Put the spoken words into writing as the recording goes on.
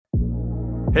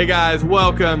Hey guys,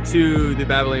 welcome to the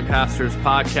Babylon Pastors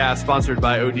podcast, sponsored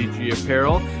by ODG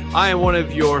Apparel. I am one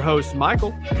of your hosts,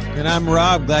 Michael. And I'm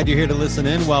Rob. Glad you're here to listen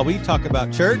in while we talk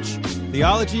about church,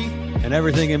 theology, and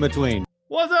everything in between.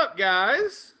 What's up,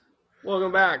 guys?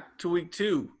 Welcome back to week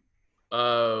 2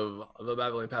 of the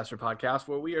Babylon Pastor podcast,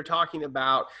 where we are talking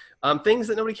about things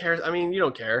that nobody cares. I mean, you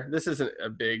don't care. This isn't a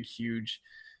big, huge,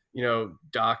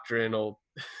 doctrinal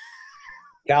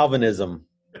Calvinism.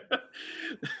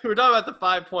 We're talking about the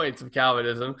 5 points of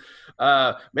Calvinism.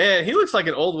 Man, he looks like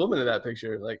an old woman in that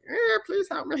picture. Like, please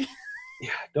help me.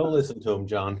 Yeah, don't listen to him,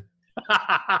 John.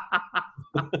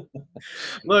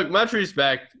 Look, much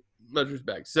respect.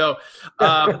 So,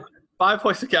 5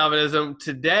 points of Calvinism.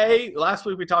 Today, last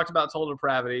week we talked about total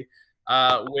depravity,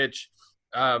 which,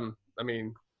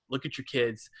 look at your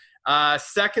kids.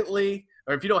 Secondly,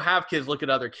 or if you don't have kids, look at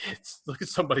other kids. Look at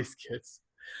somebody's kids.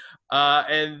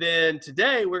 And then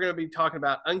today we're going to be talking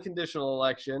about unconditional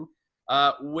election,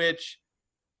 which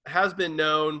has been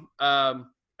known,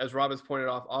 as Rob has pointed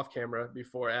off camera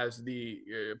before, as the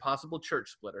possible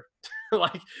church splitter.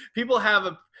 Like, people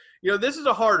have this is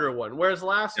a harder one. Whereas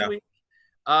last week,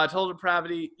 total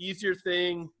depravity, easier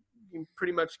thing, you can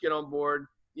pretty much get on board.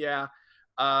 Yeah.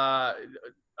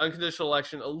 Unconditional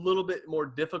election, a little bit more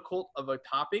difficult of a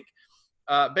topic,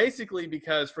 basically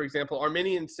because, for example,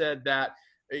 Arminians said that,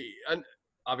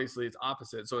 obviously it's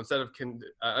opposite. So instead of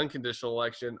unconditional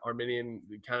election, Arminian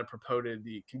kind of promoted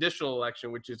the conditional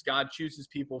election, which is God chooses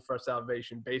people for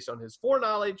salvation based on his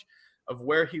foreknowledge of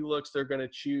where he looks they're going to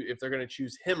choose, if they're going to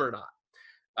choose him or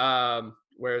not.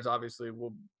 Whereas obviously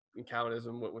in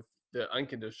Calvinism went with the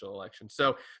unconditional election.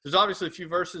 So there's obviously a few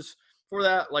verses for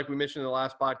that. Like we mentioned in the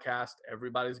last podcast,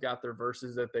 everybody's got their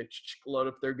verses that they load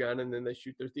up their gun and then they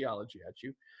shoot their theology at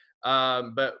you.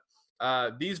 But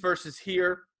these verses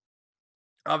here,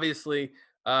 obviously,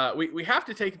 we have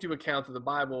to take into account that the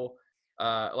Bible,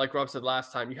 like Rob said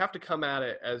last time, you have to come at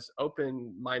it as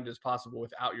open-minded as possible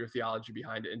without your theology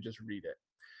behind it and just read it.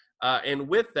 And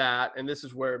with that, and this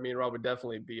is where me and Rob would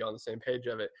definitely be on the same page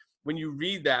of it, when you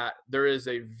read that, there is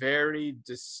a very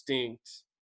distinct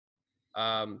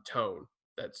tone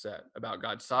that's set about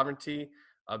God's sovereignty,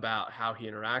 about how he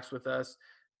interacts with us,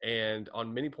 and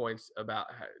on many points about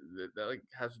how, that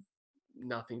has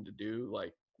nothing to do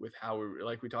with how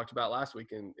we talked about last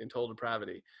week in total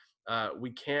depravity.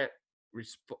 We can't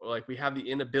we have the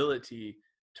inability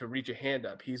to reach a hand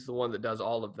up. He's the one that does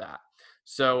all of that.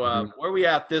 So where are we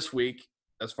at this week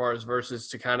as far as verses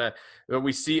to kind of where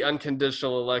we see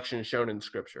unconditional election shown in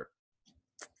Scripture?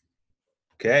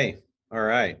 Okay. All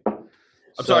right.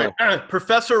 I'm sorry.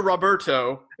 Professor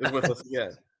Roberto is with us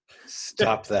again.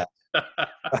 Stop that.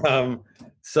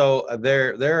 So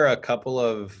there are a couple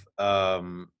of,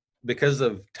 because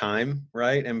of time,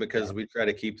 right? And because we try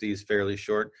to keep these fairly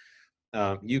short,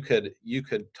 you could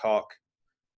talk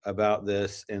about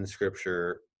this in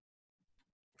Scripture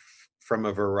from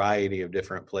a variety of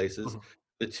different places. Mm-hmm.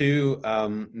 The two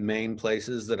main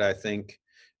places that I think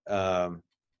are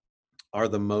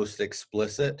the most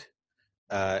explicit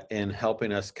in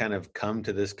helping us kind of come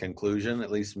to this conclusion,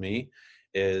 at least me,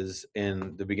 is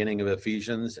in the beginning of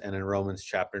Ephesians and in Romans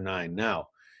chapter 9. Now,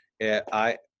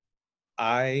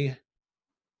 I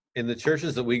in the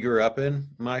churches that we grew up in,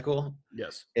 Michael,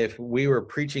 yes, if we were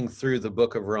preaching through the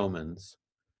book of Romans,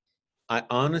 I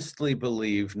honestly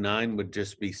believe 9 would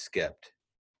just be skipped.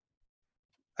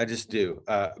 I just do,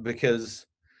 because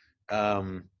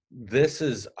this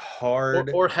is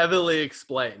hard. Or heavily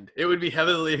explained. It would be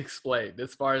heavily explained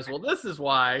as far as, well, this is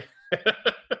why.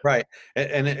 Right.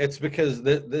 And it's because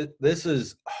this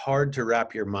is hard to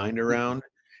wrap your mind around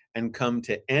and come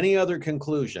to any other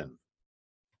conclusion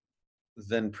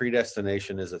than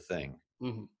predestination is a thing.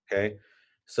 Mm-hmm. Okay.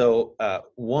 So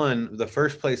the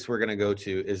first place we're going to go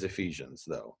to is Ephesians,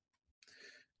 though,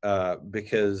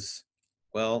 because,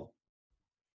 well,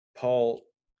 Paul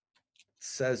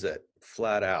says it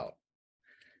flat out.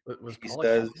 Was Paul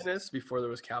a Calvinist before there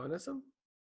was Calvinism?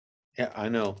 Yeah, I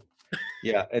know.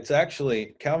 Yeah, it's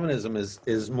actually, Calvinism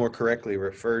is more correctly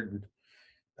referred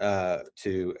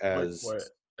to as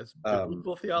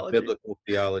biblical theology. Biblical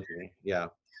theology, yeah.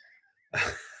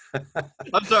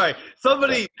 I'm sorry.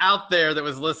 Somebody out there that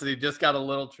was listening just got a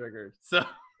little triggered. So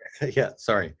yeah,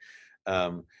 sorry.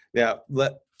 Yeah,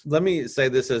 let me say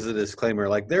this as a disclaimer.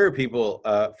 Like, there are people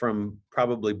from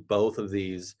probably both of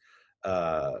these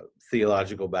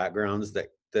theological backgrounds that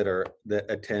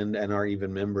attend and are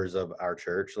even members of our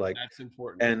church. Like, that's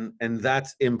important. And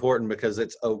that's important because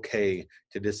it's okay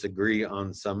to disagree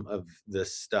on some of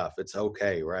this stuff. It's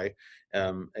okay, right?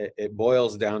 It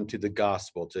boils down to the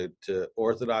gospel, to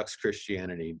Orthodox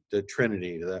Christianity, the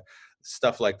Trinity,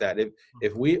 stuff like that.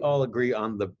 If we all agree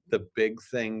on the big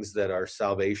things that are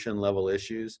salvation level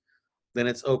issues, then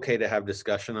it's okay to have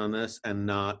discussion on this and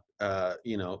not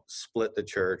split the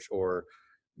church or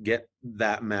get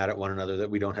that mad at one another that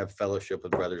we don't have fellowship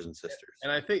with brothers and sisters.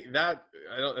 And I think that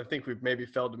I think we've maybe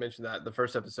failed to mention that in the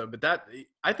first episode, but that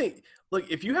I think, look,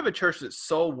 if you have a church that's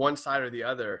so one side or the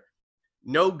other,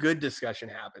 no good discussion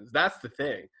happens. That's the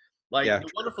thing. Like Yeah,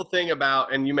 the wonderful thing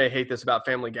about, and you may hate this about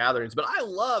family gatherings, but I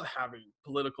love having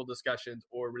political discussions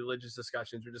or religious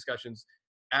discussions or discussions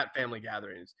at family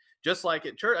gatherings, just like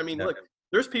at church. I mean, yeah, look,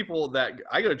 there's people that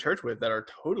I go to church with that are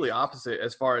totally opposite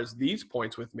as far as these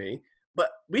points with me, but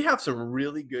we have some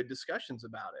really good discussions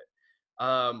about it.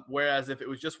 Whereas if it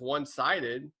was just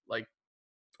one-sided, like,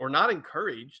 or not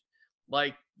encouraged,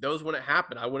 like those wouldn't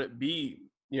happen. I wouldn't be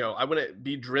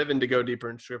driven to go deeper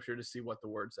in scripture to see what the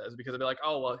word says, because I'd be like,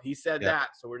 oh, well, he said yeah. that,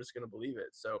 so we're just going to believe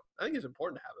it. So I think it's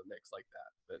important to have a mix like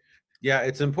that. But Yeah,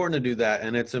 it's important to do that.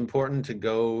 And it's important to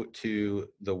go to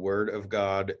the word of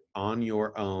God on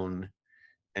your own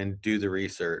and do the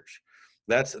research.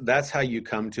 That's how you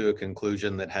come to a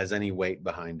conclusion that has any weight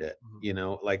behind it.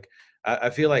 Like I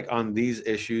feel like on these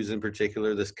issues in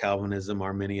particular, this Calvinism,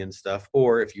 Arminian stuff,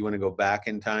 or if you want to go back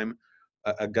in time,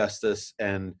 Augustus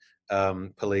and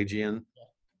Pelagian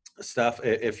stuff,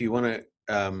 if you want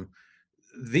to,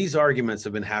 these arguments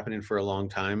have been happening for a long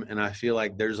time. And I feel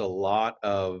like there's a lot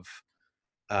of,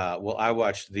 I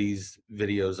watched these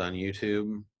videos on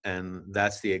YouTube, and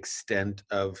that's the extent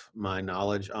of my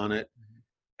knowledge on it.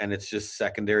 And it's just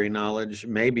secondary knowledge.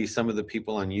 Maybe some of the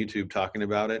people on YouTube talking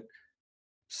about it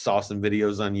saw some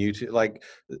videos on YouTube.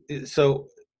 So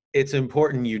it's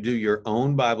important you do your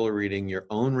own Bible reading, your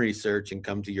own research, and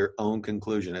come to your own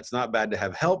conclusion. It's not bad to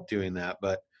have help doing that,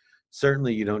 but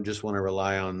certainly you don't just want to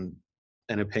rely on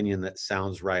an opinion that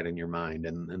sounds right in your mind,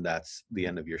 and that's the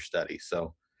end of your study.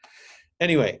 So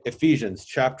anyway, Ephesians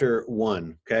chapter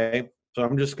 1, okay? So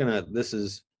this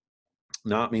is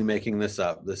not me making this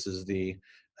up. This is the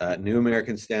New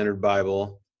American Standard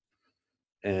Bible,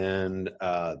 and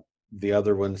the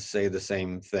other ones say the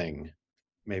same thing,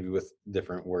 maybe with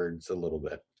different words a little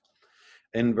bit.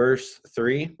 In verse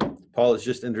 3, Paul has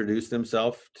just introduced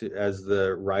himself as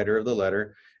the writer of the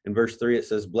letter. In verse 3, it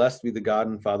says, "Blessed be the God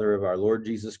and Father of our Lord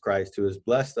Jesus Christ, who has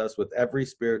blessed us with every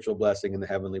spiritual blessing in the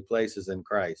heavenly places in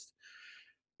Christ."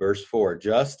 Verse 4,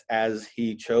 "Just as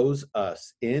he chose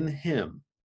us in him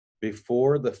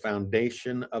before the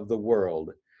foundation of the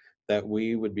world, that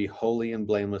we would be holy and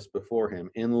blameless before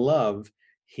him. In love,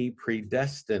 he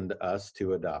predestined us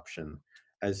to adoption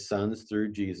as sons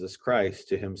through Jesus Christ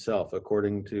to himself,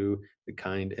 according to the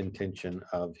kind intention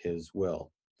of his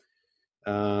will."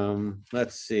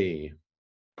 Let's see.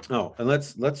 Oh, and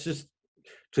let's just,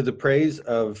 to the praise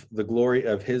of the glory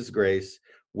of his grace,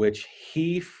 which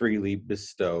he freely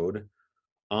bestowed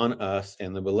on us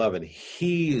and the beloved.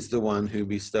 He is the one who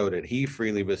bestowed it. He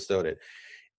freely bestowed it.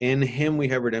 In him we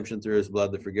have redemption through his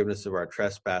blood, the forgiveness of our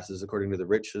trespasses, according to the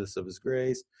richness of his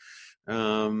grace.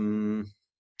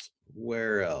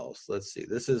 Where else? Let's see.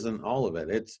 This isn't all of it.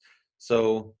 It's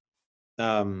so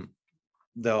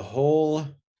the whole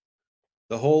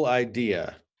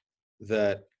idea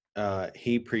that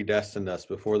he predestined us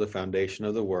before the foundation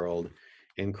of the world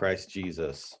in Christ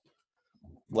Jesus.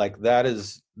 Like that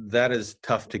is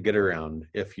tough to get around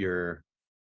if you're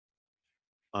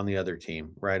on the other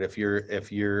team, right? If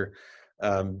you're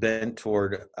bent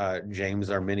toward James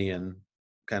Arminian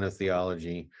kind of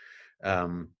theology,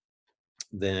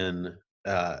 then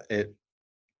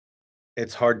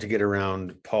it's hard to get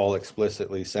around Paul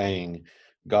explicitly saying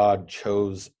God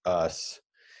chose us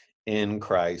in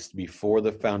Christ before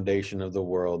the foundation of the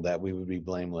world that we would be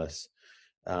blameless.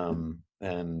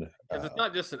 Because it's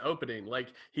not just an opening, like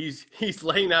he's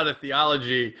laying out a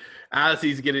theology as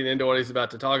he's getting into what he's about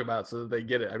to talk about, so that they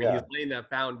get it. I mean, he's laying that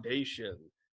foundation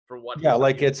for what. Yeah,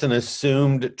 like it's an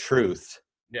assumed truth.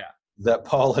 Yeah, that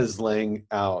Paul is laying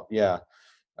out. Yeah,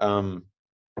 and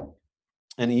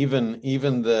even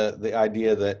the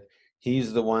idea that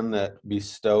he's the one that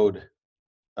bestowed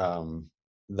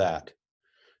that.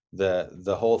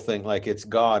 The whole thing, like it's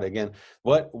God again.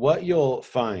 What you'll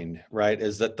find, right,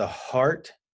 is that the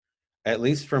heart, at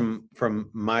least from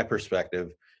my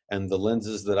perspective and the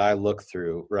lenses that I look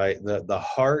through, right, the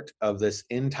heart of this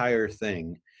entire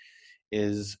thing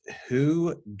is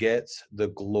who gets the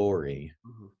glory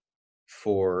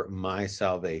for my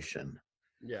salvation.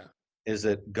 Yeah. Is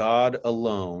it God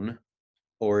alone,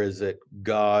 or is it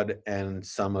God and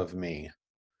some of me?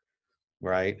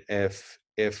 Right? If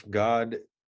God,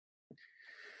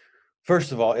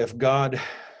 first of all, if God,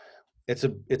 it's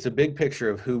a big picture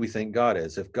of who we think God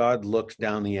is. If God looked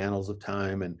down the annals of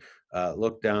time and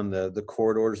looked down the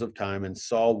corridors of time and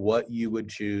saw what you would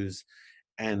choose.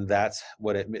 And that's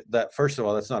what that first of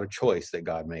all, that's not a choice that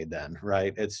God made then,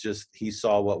 right? It's just he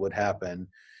saw what would happen,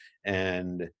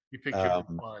 and You picked your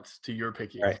response to your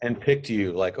picking. right, and picked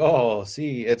you. Like, oh,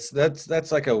 see,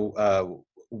 that's like a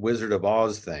Wizard of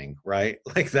Oz thing, right?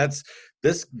 Like this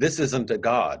isn't a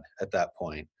God at that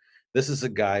point. This is a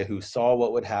guy who saw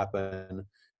what would happen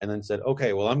and then said,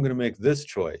 okay, well, I'm going to make this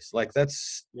choice. Like,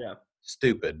 that's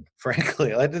stupid,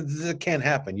 frankly. Like, this can't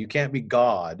happen. You can't be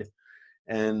God.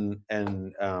 And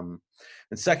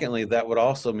secondly, that would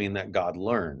also mean that God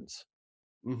learns,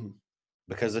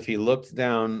 because if he looked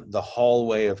down the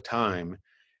hallway of time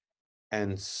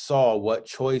and saw what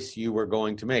choice you were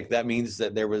going to make, that means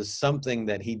that there was something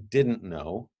that he didn't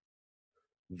know,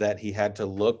 that he had to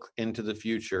look into the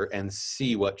future and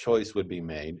see what choice would be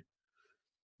made.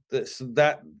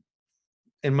 That,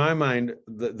 in my mind,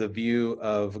 the view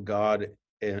of God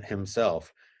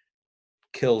himself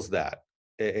kills that.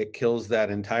 It kills that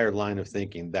entire line of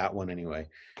thinking, that one anyway,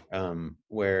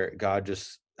 where God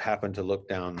just happened to look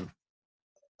down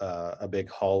a big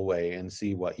hallway and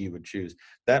see what you would choose.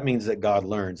 That means that God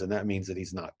learns, and that means that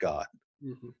he's not God.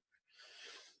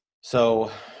 So,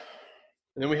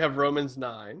 and then we have Romans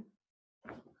 9.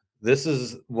 This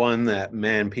is one that,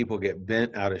 man, people get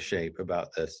bent out of shape about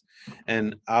this.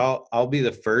 And I'll be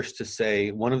the first to say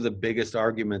one of the biggest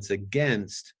arguments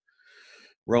against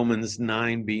Romans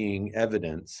 9 being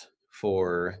evidence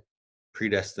for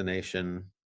predestination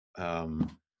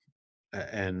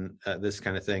and this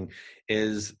kind of thing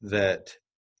is that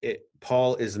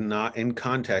Paul is not, in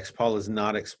context, Paul is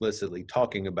not explicitly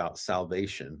talking about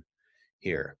salvation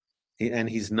here. And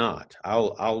he's not.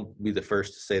 I'll be the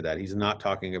first to say that. He's not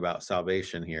talking about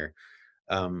salvation here.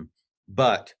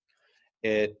 But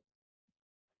it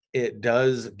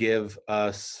does give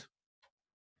us,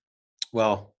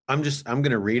 well, I'm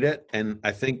going to read it, and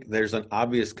I think there's an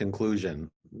obvious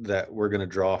conclusion that we're going to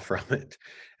draw from it.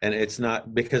 And it's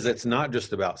not, because it's not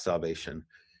just about salvation.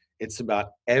 It's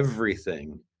about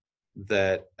everything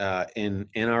that in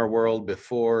our world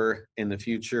before, in the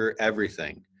future,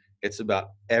 everything. It's about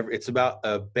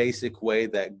a basic way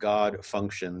that God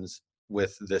functions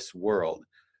with this world.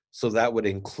 So that would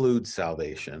include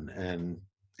salvation and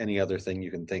any other thing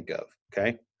you can think of.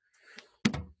 Okay.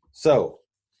 So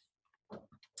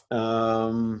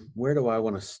where do I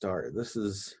want to start? This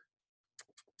is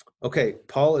okay.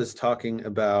 Paul is talking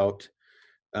about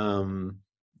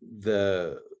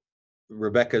the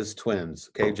Rebekah's twins,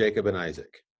 okay, Jacob and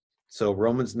Isaac. So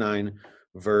Romans 9,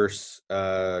 verse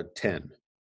 10.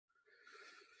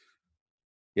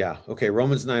 Yeah, okay,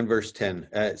 Romans 9, verse 10.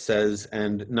 It says,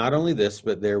 and not only this,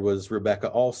 but there was Rebekah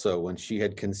also, when she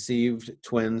had conceived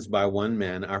twins by one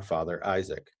man, our father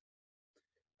Isaac.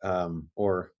 So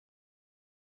for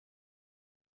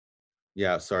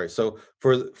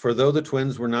though the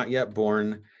twins were not yet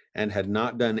born and had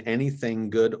not done anything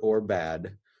good or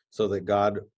bad, so that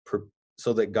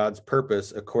God's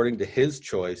purpose according to his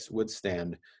choice would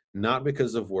stand, not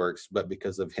because of works, but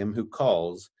because of him who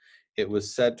calls, it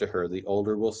was said to her, the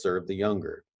older will serve the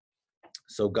younger.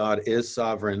 So God is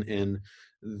sovereign in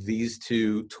these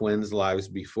two twins' lives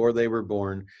before they were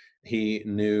born. He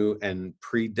knew and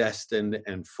predestined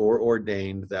and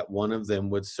foreordained that one of them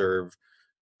would serve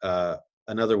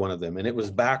another one of them. And it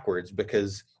was backwards,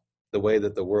 because the way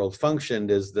that the world functioned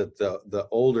is that the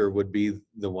older would be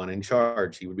the one in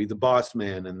charge. He would be the boss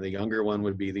man, and the younger one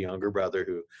would be the younger brother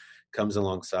who comes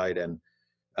alongside. And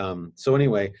so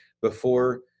anyway,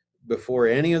 before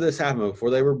any of this happened,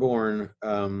 before they were born,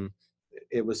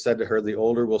 it was said to her, the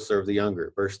older will serve the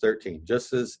younger. Verse 13,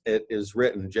 just as it is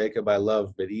written, Jacob I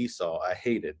loved, but Esau I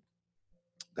hated.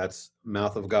 That's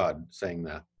mouth of God saying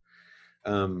that.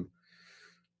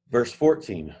 Verse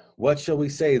 14, what shall we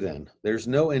say then? There's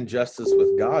no injustice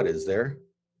with God, is there?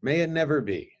 May it never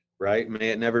be, right?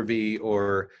 May it never be,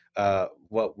 or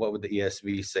what would the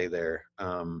ESV say there?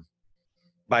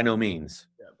 By no means,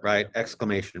 right?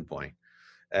 Exclamation point.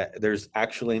 There's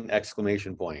actually an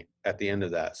exclamation point at the end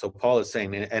of that. So Paul is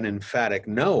saying an emphatic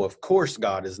no, of course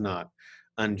God is not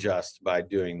unjust by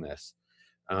doing this.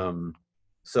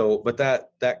 But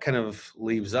that kind of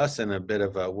leaves us in a bit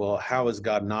of a, well, how is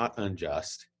God not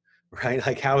unjust? Right?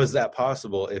 Like, how is that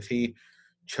possible? If he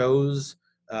chose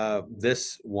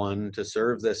this one to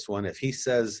serve this one, if he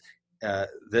says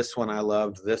this one I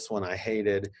loved, this one I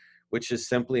hated, which is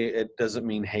simply, it doesn't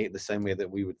mean hate the same way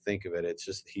that we would think of it. It's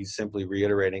just he's simply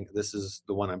reiterating, this is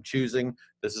the one I'm choosing,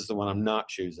 this is the one I'm not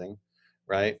choosing,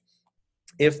 right?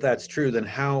 If that's true, then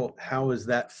how is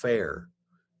that fair,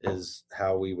 is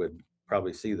how we would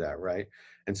probably see that, right?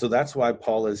 And so that's why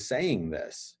Paul is saying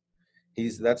this.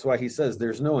 That's why he says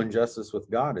there's no injustice with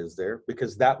God, is there?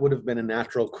 Because that would have been a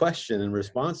natural question in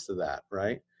response to that,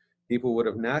 right? People would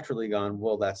have naturally gone,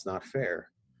 well, that's not fair.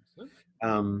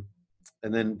 Um,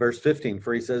 and then verse 15,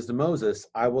 for he says to Moses,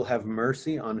 I will have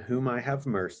mercy on whom I have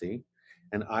mercy,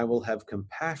 and I will have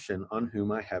compassion on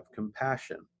whom I have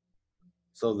compassion.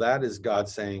 So that is God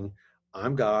saying,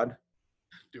 I'm God.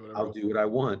 I'll do what I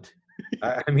want.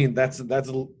 I mean, that's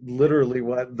literally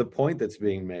what the point that's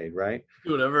being made, right?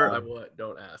 Do whatever I want.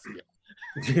 Don't ask.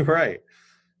 Yeah. Right.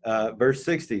 Verse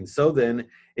 16. So then,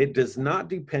 it does not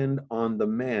depend on the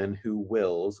man who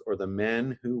wills or the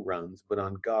man who runs, but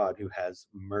on God who has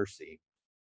mercy.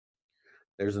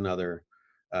 There's another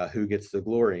who gets the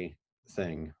glory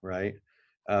thing, right?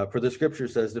 For the scripture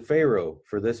says to Pharaoh,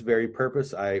 for this very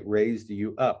purpose I raised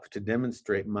you up to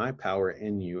demonstrate my power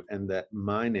in you, and that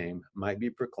my name might be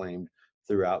proclaimed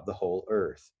throughout the whole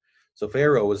earth. So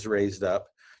Pharaoh was raised up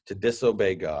to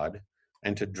disobey God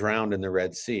and to drown in the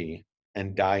Red Sea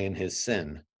and die in his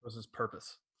sin. What was his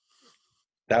purpose?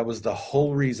 That was the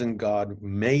whole reason God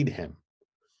made him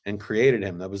and created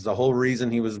him. That was the whole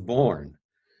reason he was born.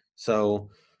 So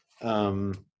I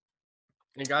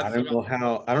don't know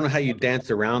how you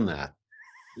dance around that.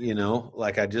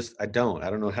 Like I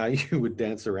don't know how you would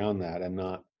dance around that and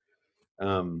not.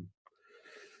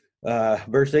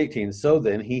 Verse 18, so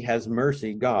then he has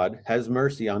mercy, God has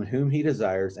mercy on whom he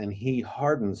desires, and he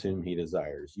hardens whom he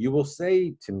desires. You will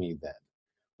say to me then,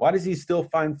 why does he still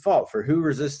find fault? For who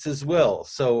resists his will?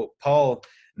 So Paul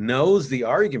knows the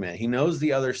argument. He knows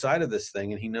the other side of this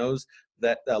thing, and he knows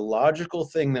that the logical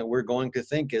thing that we're going to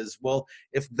think is, well,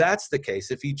 if that's the case,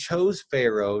 if he chose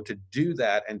Pharaoh to do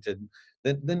that, and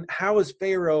then how is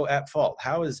Pharaoh at fault?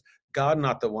 How is God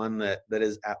not the one that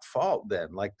is at fault then?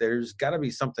 Like, there's got to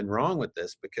be something wrong with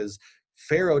this, because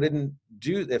Pharaoh didn't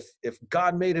do, if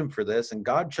God made him for this and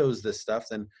God chose this stuff,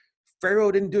 then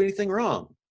Pharaoh didn't do anything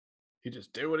wrong. He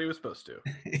just did what he was supposed to.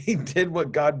 He did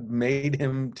what God made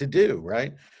him to do,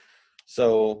 right?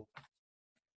 So,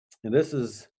 and this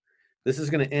is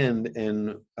going to end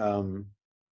in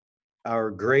our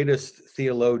greatest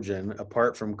theologian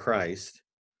apart from Christ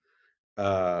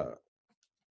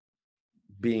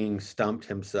being stumped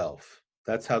himself.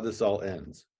 That's how this all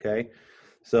ends. Okay,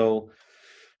 so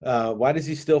why does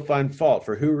he still find fault?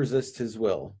 For who resists his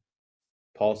will?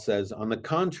 Paul says, on the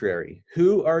contrary,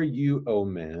 who are you, O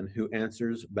man, who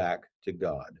answers back to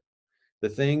God? The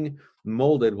thing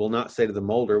molded will not say to the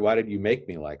molder, why did you make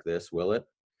me like this, will it?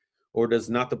 Or does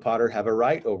not the potter have a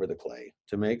right over the clay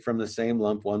to make from the same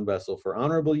lump one vessel for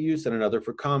honorable use and another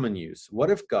for common use? What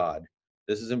if God,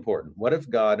 this is important, what if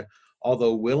God,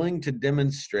 although willing to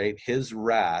demonstrate his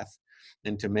wrath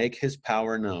and to make his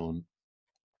power known,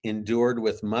 endured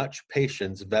with much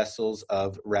patience vessels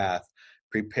of wrath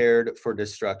prepared for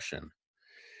destruction?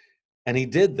 And he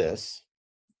did this,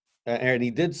 and he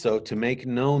did so to make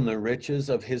known the riches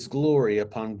of his glory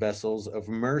upon vessels of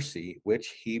mercy,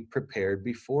 which he prepared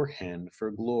beforehand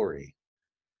for glory.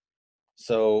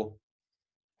 So,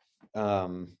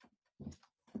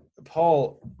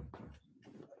 Paul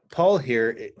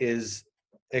here is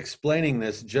explaining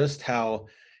this, just how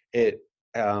it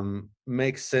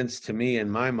makes sense to me in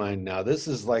my mind now. This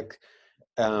is like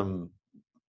a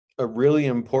really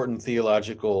important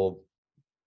theological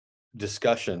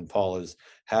discussion Paul is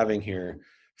having here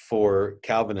for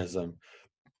Calvinism,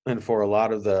 and for a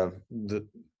lot of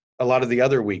the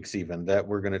other weeks even that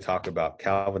we're going to talk about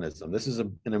Calvinism. This is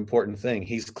an important thing.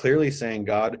 He's clearly saying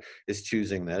God is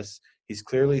choosing this. He's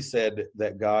clearly said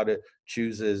that God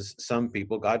chooses some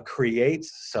people. God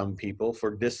creates some people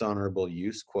for dishonorable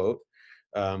use, quote.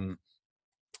 And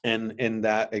in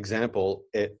that example,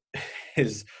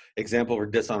 his example for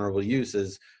dishonorable use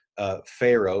is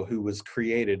Pharaoh, who was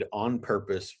created on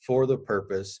purpose, for the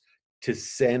purpose to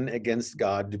sin against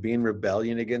God, to be in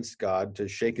rebellion against God, to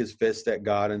shake his fist at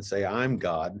God and say, I'm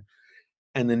God,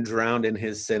 and then drowned in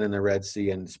his sin in the Red Sea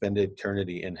and spend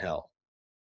eternity in hell.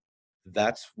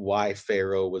 That's why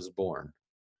Pharaoh was born.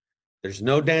 There's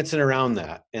no dancing around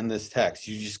that in this text.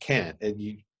 You just can't.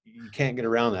 You can't get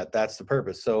around that. That's the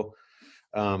purpose. So,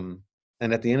 and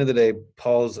at the end of the day,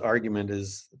 Paul's argument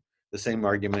is the same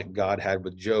argument God had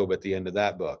with Job at the end of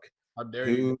that book. How dare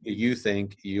Who you? do you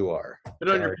think you are? Put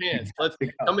on your pants. Let's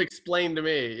come explain to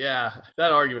me. Yeah,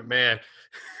 that argument, man.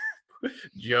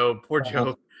 Job, poor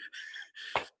Job.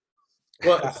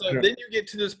 Well, so then you get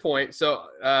to this point. So,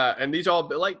 and these all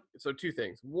like, so two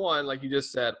things. One, like you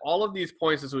just said, all of these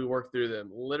points as we work through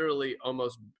them, literally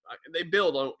almost, they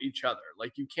build on each other.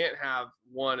 Like you can't have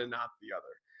one and not the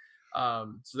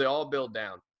other. So they all build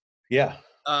down. Yeah.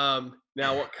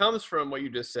 Now what comes from what you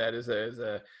just said is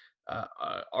a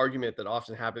argument that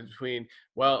often happens between,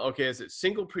 well, okay, is it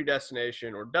single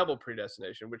predestination or double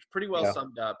predestination, which pretty well Yeah.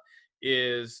 summed up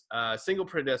is single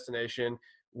predestination,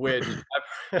 which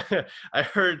I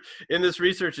heard in this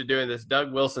research of doing this,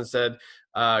 Doug Wilson said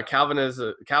Calvinists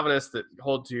that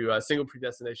hold to single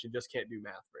predestination just can't do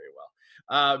math very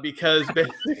well, because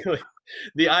basically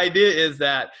the idea is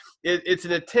that it's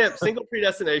an attempt. Single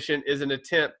predestination is an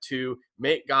attempt to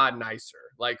make God nicer.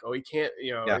 Like, oh, he can't,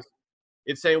 Yeah.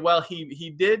 it's saying, well,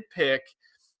 he did pick,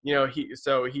 he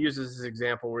uses this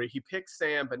example where he picked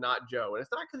Sam but not Joe, and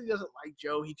it's not because he doesn't like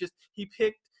Joe. He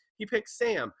picked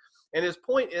Sam, and his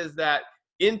point is that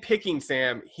in picking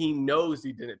Sam, he knows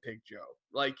he didn't pick Joe.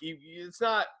 Like, it's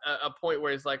not a point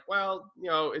where it's like, well,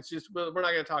 it's just, we're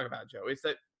not going to talk about Joe. It's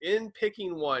that in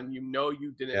picking one,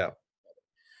 you didn't.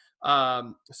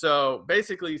 Yeah. So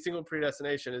basically, single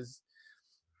predestination is,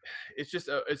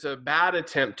 it's a bad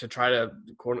attempt to try to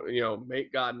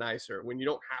make God nicer when you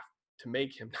don't have to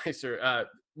make him nicer.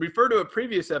 Refer to a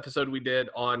previous episode we did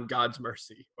on God's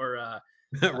mercy, or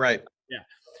Right.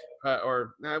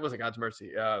 or no, it wasn't God's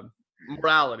mercy,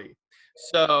 morality.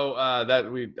 So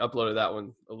that we uploaded that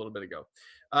one a little bit ago.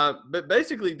 But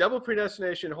basically, double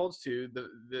predestination holds to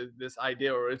this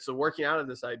idea, or it's the working out of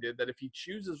this idea, that if he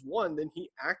chooses one, then he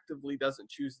actively doesn't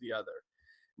choose the other.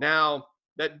 Now,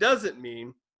 that doesn't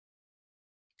mean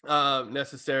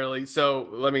necessarily. So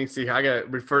let me see. I gotta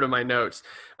refer to my notes.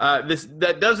 This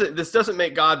doesn't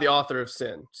make God the author of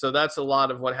sin. So that's a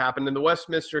lot of what happened. And the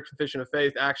Westminster Confession of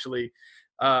Faith actually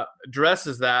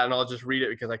addresses that, and I'll just read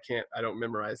it because I don't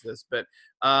memorize this. But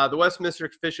the Westminster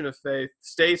Confession of Faith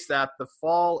states that the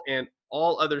fall and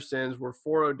all other sins were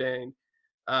foreordained.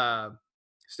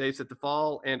 States that the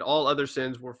fall and all other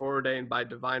sins were foreordained by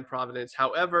divine providence.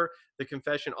 However, the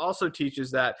confession also teaches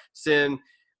that sin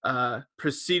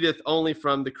proceedeth only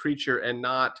from the creature and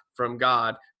not from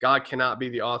God. God cannot be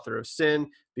the author of sin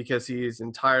because he is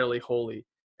entirely holy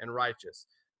and righteous.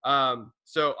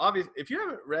 So obviously, if you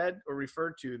haven't read or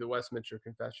referred to the Westminster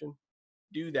Confession,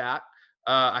 do that.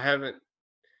 I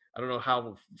don't know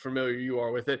how familiar you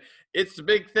are with it. It's a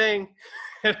big thing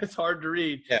and it's hard to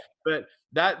read, Yeah. but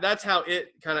that's how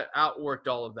it kind of outworked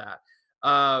all of that.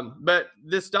 But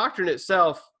this doctrine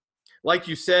itself, like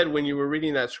you said when you were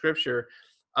reading that scripture,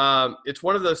 it's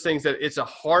one of those things that it's a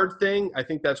hard thing. I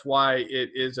think that's why it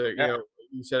is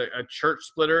you said a church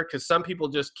splitter, because some people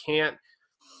just can't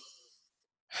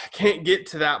get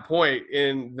to that point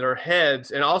in their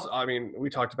heads. And also, I mean, we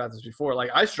talked about this before. Like,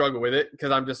 I struggle with it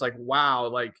because I'm just like, wow,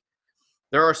 like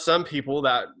there are some people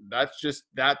that's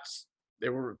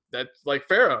like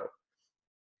Pharaoh.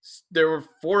 They were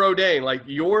foreordained. Like,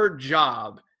 your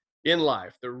job in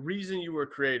life, the reason you were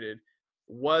created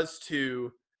was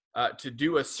to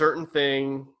do a certain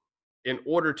thing in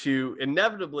order to,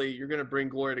 inevitably, you're going to bring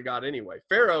glory to God anyway.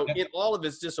 Pharaoh, in all of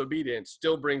his disobedience,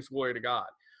 still brings glory to God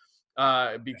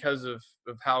because of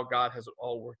how God has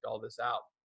all worked all this out.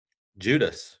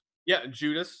 Judas. Yeah,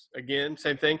 Judas, again,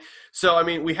 same thing. So, I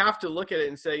mean, we have to look at it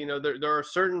and say, there are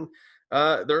certain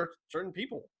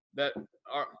people that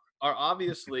are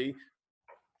obviously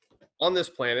on this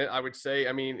planet. I would say,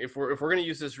 I mean, if we're going to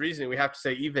use this reasoning, we have to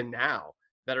say even now,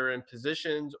 that are in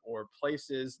positions or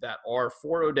places that are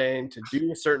foreordained to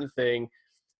do a certain thing,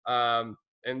 and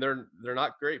they're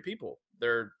not great people.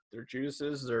 They're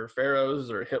Judases, they're Pharaohs,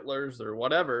 they're Hitlers, they're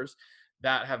whatevers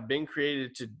that have been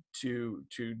created to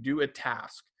do a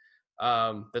task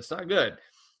that's not good.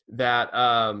 That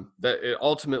it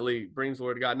ultimately brings the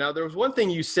Lord to God. Now, there was one thing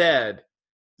you said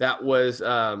that was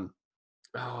I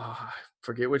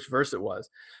forget which verse it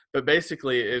was, but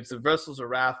basically it's the vessels of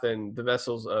wrath and the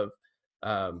vessels of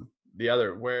the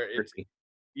other, where it's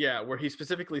where he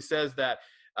specifically says that.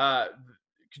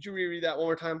 Could you reread that one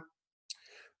more time?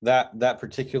 That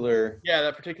particular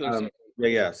section.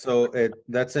 Yeah. So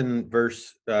that's in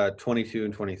verse 22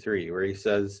 and 23, where he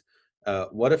says,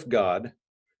 what if God,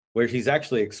 where he's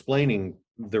actually explaining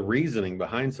the reasoning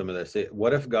behind some of this.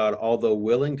 What if God, although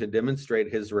willing to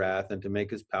demonstrate his wrath and to make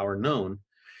his power known,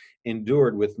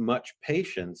 endured with much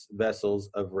patience vessels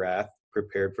of wrath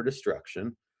prepared for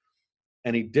destruction?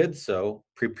 And he did so,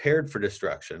 prepared for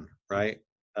destruction, right?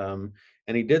 And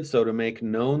he did so to make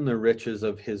known the riches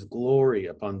of his glory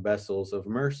upon vessels of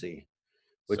mercy,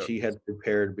 which he had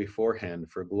prepared beforehand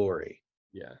for glory.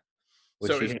 Yeah.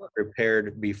 Which he had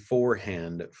prepared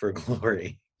beforehand for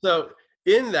glory. So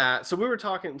in that, so we were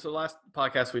talking, so the last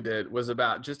podcast we did was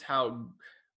about just how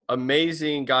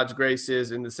amazing God's grace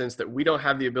is, in the sense that we don't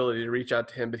have the ability to reach out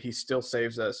to him, but he still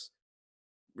saves us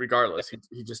regardless.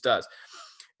 He just does.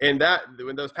 And that,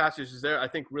 when those passages there, I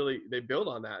think really they build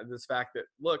on that. This fact that,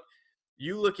 look,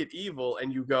 you look at evil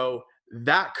and you go,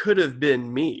 that could have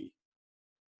been me.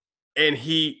 And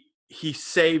he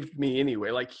saved me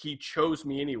anyway. Like, he chose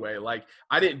me anyway. Like,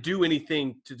 I didn't do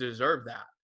anything to deserve that.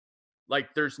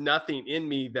 Like, there's nothing in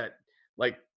me that,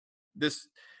 like, this,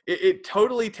 it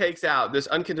totally takes out, this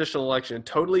unconditional election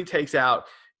totally takes out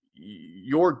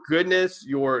your goodness,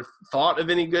 your thought of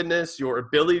any goodness, your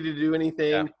ability to do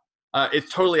anything.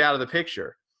 It's totally out of the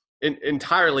picture,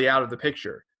 entirely out of the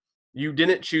picture. You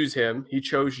didn't choose him. He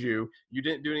chose you. You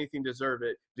didn't do anything to deserve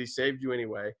it, but he saved you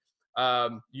anyway.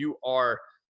 You are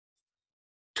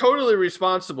totally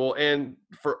responsible and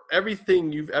for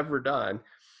everything you've ever done.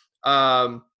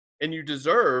 And you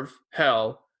deserve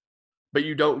hell, but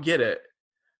you don't get it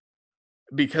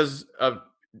because of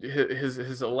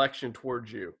his election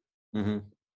towards you. Mm-hmm.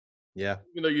 Yeah.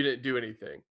 Even though you didn't do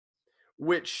anything,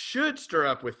 which should stir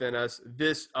up within us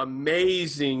this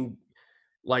amazing,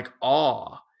 like,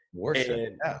 awe Worship.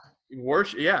 and Yeah.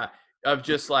 worship. Yeah. Of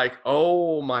just like,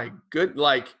 oh my good,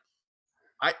 like,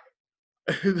 I,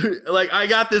 like, I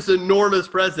got this enormous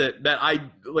present that I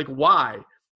like. Why?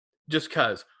 Just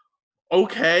cause.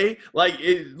 Okay. Like,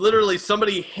 it literally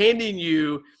somebody handing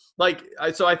you, like,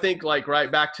 so I think, like,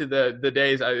 right back to the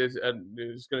days, I was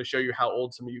going to show you how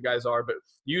old some of you guys are, but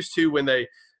used to, when they,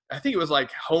 I think it was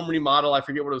like home remodel, I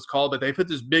forget what it was called, but they put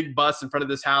this big bus in front of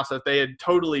this house that they had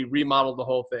totally remodeled the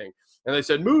whole thing. And they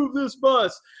said, move this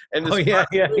bus. And this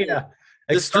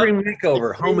Extreme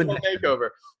makeover, home makeover.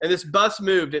 And this bus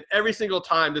moved, and every single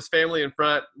time this family in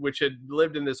front, which had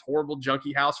lived in this horrible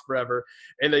junky house forever,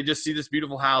 and they just see this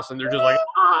beautiful house, and they're just like,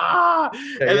 ah,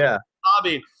 and they're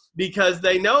sobbing because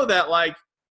they know that, like,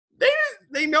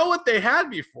 they know what they had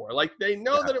before. Like, they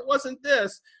know that it wasn't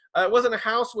this. It wasn't a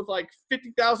house with like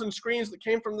 50,000 screens that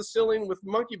came from the ceiling with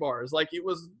monkey bars. Like, it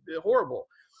was horrible.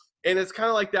 And it's kind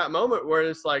of like that moment where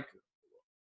it's like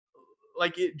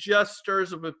it just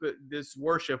stirs up this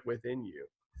worship within you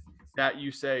that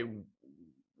you say,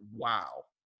 wow.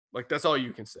 Like, that's all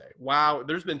you can say. Wow.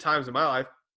 There's been times in my life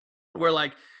where,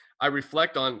 like, I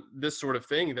reflect on this sort of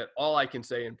thing that all I can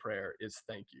say in prayer is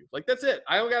thank you. Like, that's it.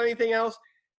 I don't got anything else.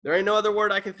 There ain't no other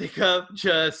word I can think of.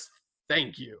 Just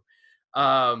thank you.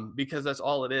 Because that's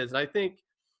all it is. And I think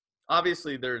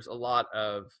obviously there's a lot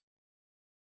of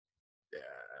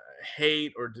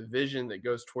hate or division that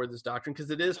goes toward this doctrine, because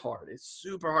it is hard. It's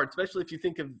super hard, especially if you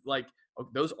think of, like,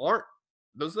 those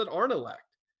that aren't elect.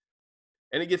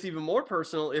 And it gets even more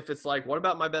personal if it's like, what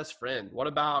about my best friend? What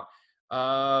about,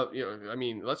 I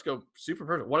mean, let's go super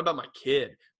personal. What about my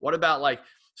kid? What about, like,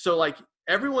 so, like,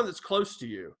 everyone that's close to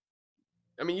you?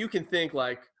 I mean, you can think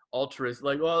like altruist,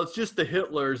 like, well, it's just the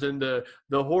Hitlers and the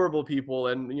horrible people,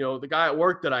 and, the guy at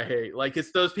work that I hate. Like,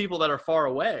 it's those people that are far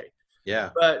away. Yeah.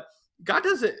 But God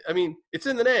doesn't, I mean, it's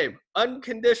in the name,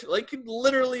 unconditional. Like, it could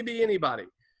literally be anybody.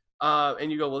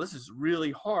 And you go, well, this is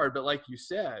really hard. But like you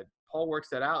said, Paul works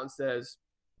that out and says,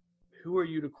 who are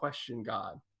you to question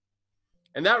God?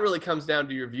 And that really comes down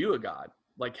to your view of God.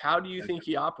 Like, how do you think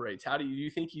he operates? How do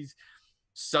you think he's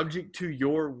subject to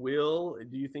your will?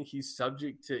 Do you think he's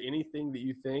subject to anything that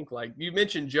you think? Like, you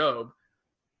mentioned Job,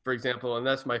 for example, and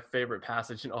that's my favorite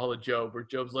passage in all of Job, where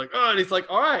Job's like, oh, and he's like,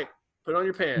 all right, put on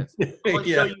your pants. I'm going to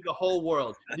show you the whole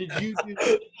world. Did you do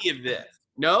any of this?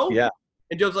 No? Yeah.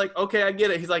 And Job's like, okay, I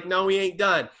get it. He's like, no, we ain't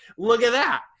done. Look at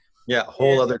that. Yeah,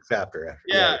 whole other chapter after.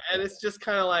 Yeah, and it's just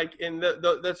kind of like, and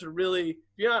that's really, if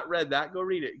you're not read that, go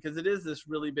read it, because it is this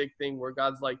really big thing where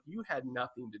God's like, you had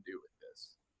nothing to do with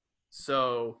this.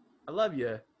 So I love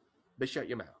you, but shut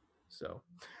your mouth. So.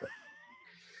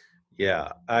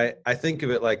 Yeah, I think of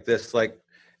it like this, like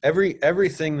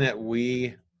everything that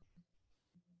we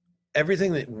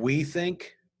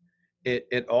think,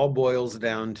 it all boils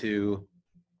down to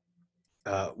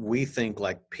we think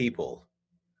like people.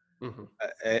 Mm-hmm.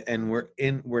 And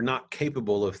we're not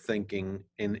capable of thinking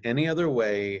in any other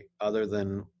way other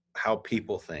than how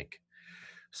people think.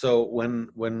 So when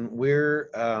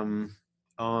we're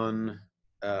on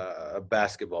a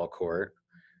basketball court,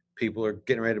 people are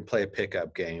getting ready to play a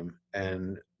pickup game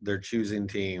and they're choosing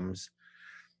teams,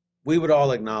 we would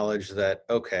all acknowledge that,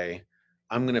 okay,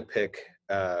 I'm going to pick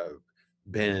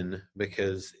Ben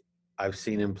because I've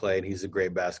seen him play and he's a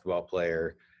great basketball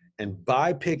player. And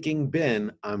by picking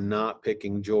Ben, I'm not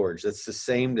picking George. That's the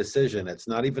same decision. It's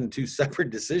not even two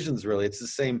separate decisions, really. It's the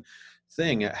same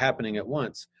thing happening at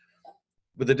once.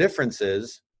 But the difference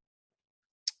is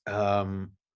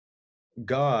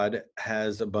God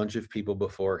has a bunch of people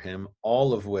before him,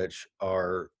 all of which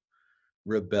are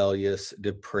rebellious,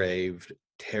 depraved,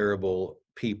 terrible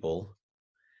people.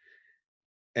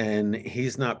 And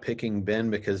he's not picking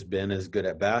Ben because Ben is good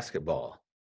at basketball.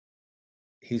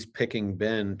 He's picking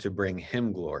Ben to bring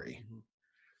him glory.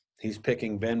 He's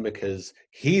picking Ben because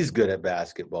he's good at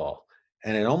basketball.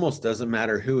 And it almost doesn't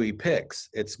matter who he picks.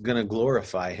 It's going to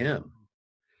glorify him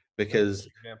That's a because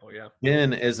good example, yeah.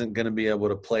 Ben isn't going to be able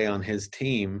to play on his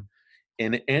team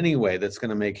in any way that's going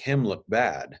to make him look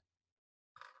bad.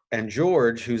 And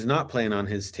George, who's not playing on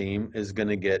his team, is going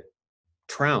to get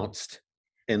trounced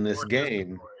in this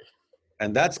game.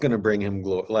 And that's going to bring him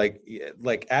glory.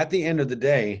 Like at the end of the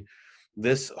day,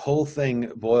 this whole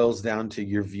thing boils down to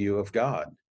your view of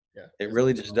God. Yeah, It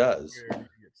really just does. You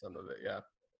get some of it, yeah.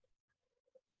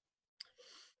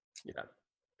 Yeah.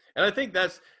 And I think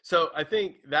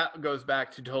that goes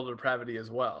back to total depravity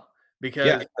as well.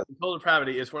 Because total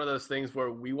depravity is one of those things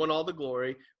where we want all the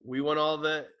glory, we want all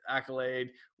the accolade,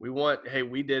 we want, hey,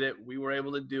 we did it, we were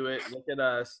able to do it, look at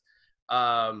us.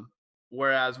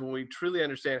 Whereas when we truly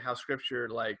understand how Scripture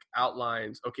like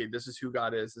outlines, okay, this is who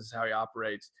God is, this is how He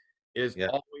operates, is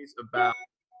always about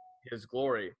His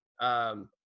glory.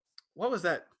 What was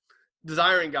that?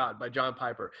 Desiring God by John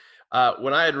Piper.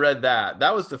 When I had read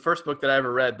that was the first book that I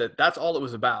ever read that's all it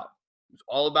was about. It was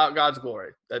all about God's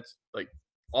glory. That's like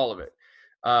all of it.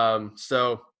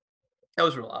 So that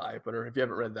was a real eye opener. If you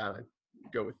haven't read that, I'd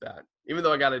go with that. Even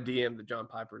though I got a DM that John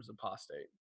Piper is apostate,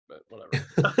 but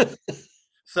whatever.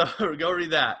 So go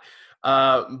read that.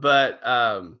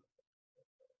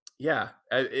 Yeah,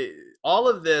 all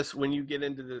of this, when you get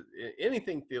into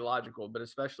anything theological, but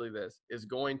especially this, is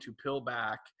going to peel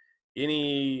back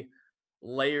any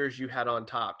layers you had on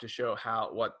top to show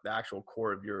what the actual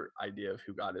core of your idea of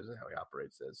who God is and how He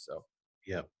operates is. So,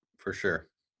 yeah, for sure.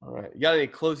 All right, you got any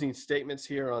closing statements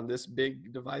here on this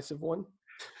big divisive one?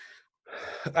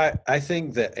 I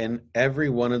think that in every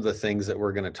one of the things that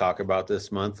we're going to talk about this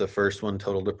month, the first one,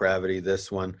 total depravity, this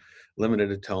one,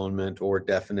 limited atonement or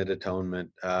definite atonement,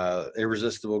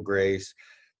 irresistible grace,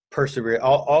 perseverance,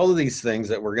 all of these things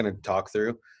that we're going to talk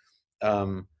through,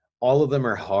 all of them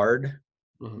are hard,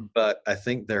 but I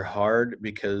think they're hard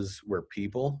because we're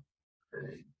people.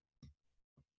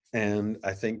 And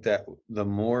I think that the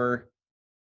more,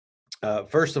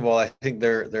 first of all, I think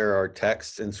there are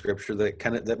texts in Scripture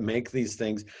that make these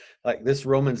things, like this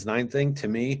Romans 9 thing. To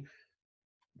me,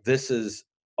 this is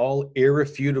all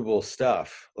irrefutable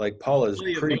stuff. Like Paul is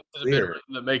pretty clear.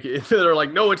 That make it. They're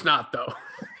like, no, it's not though.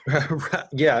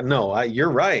 Yeah, no,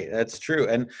 you're right. That's true.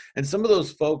 And some of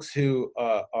those folks who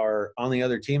are on the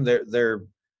other team, they're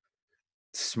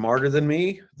smarter than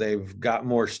me. They've got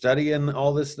more study in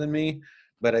all this than me.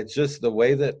 But it's just the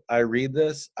way that I read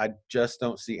this, I just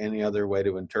don't see any other way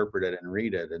to interpret it and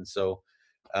read it. And so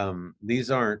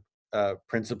these aren't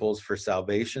principles for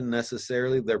salvation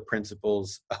necessarily. They're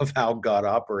principles of how God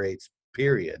operates,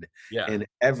 period, in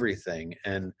everything.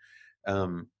 And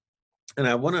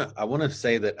I want to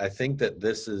say that I think that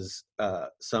this is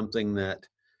something that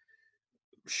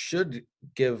should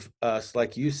give us,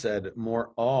 like you said,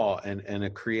 more awe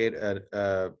and create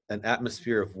an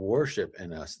atmosphere of worship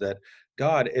in us. That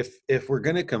God, if we're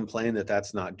going to complain that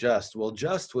that's not just, well,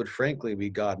 just would frankly be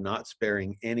God not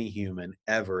sparing any human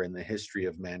ever in the history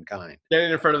of mankind.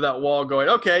 Standing in front of that wall going,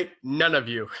 okay, none of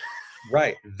you.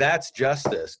 Right. That's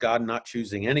justice. God not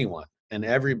choosing anyone and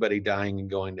everybody dying and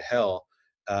going to hell.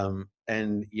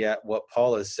 And yet what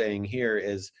Paul is saying here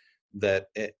is that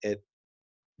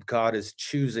God is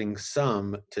choosing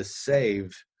some to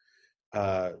save.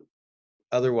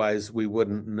 Otherwise, we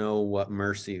wouldn't know what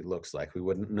mercy looks like. We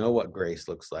wouldn't know what grace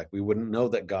looks like. We wouldn't know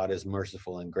that God is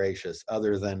merciful and gracious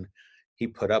other than He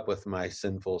put up with my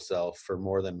sinful self for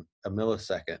more than a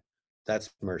millisecond. That's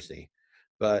mercy.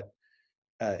 But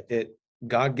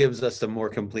God gives us a more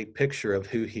complete picture of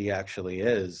who He actually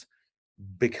is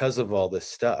because of all this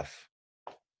stuff.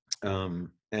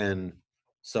 And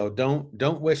so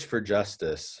don't wish for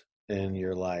justice in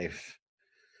your life.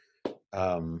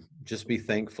 Just be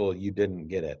thankful you didn't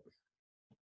get it.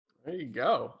 There you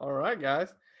go. All right,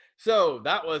 guys. So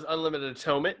that was Unlimited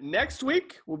Atonement. Next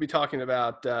week, we'll be talking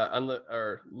about that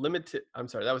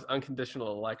was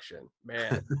Unconditional Election.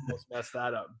 Man, almost messed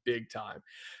that up big time.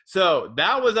 So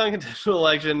that was Unconditional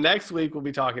Election. Next week, we'll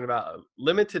be talking about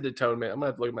Limited Atonement. I'm going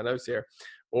to have to look at my notes here.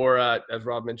 Or, as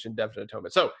Rob mentioned, Definite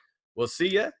Atonement. So we'll see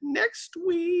you next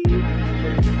week.